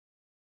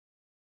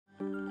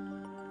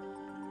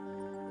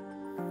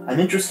I'm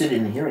interested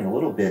in hearing a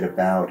little bit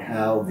about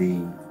how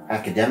the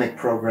academic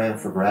program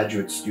for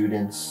graduate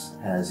students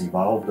has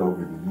evolved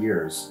over the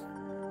years.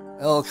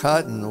 Al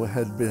Cotton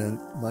had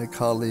been my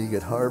colleague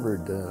at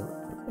Harvard,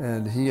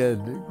 and he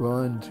had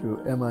gone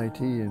to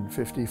MIT in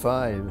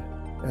 '55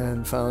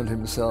 and found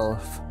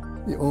himself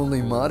the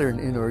only modern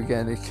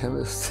inorganic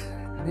chemist.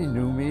 He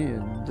knew me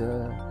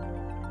and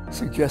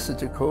suggested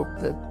to Cope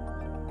that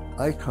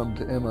I come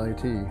to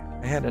MIT.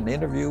 I had an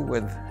interview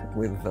with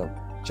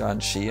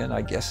John Sheehan,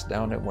 I guess,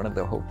 down at one of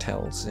the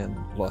hotels in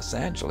Los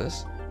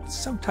Angeles.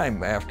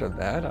 Sometime after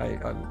that, I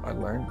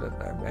learned that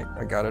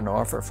I got an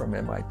offer from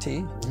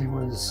MIT. He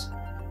was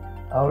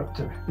out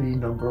to be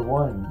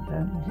 --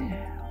 and he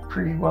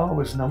pretty well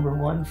was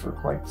 #1 for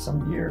quite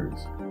some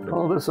years.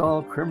 Called us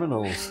all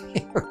criminals.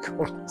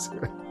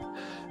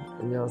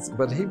 Yes,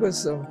 but he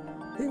was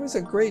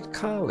a great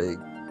colleague.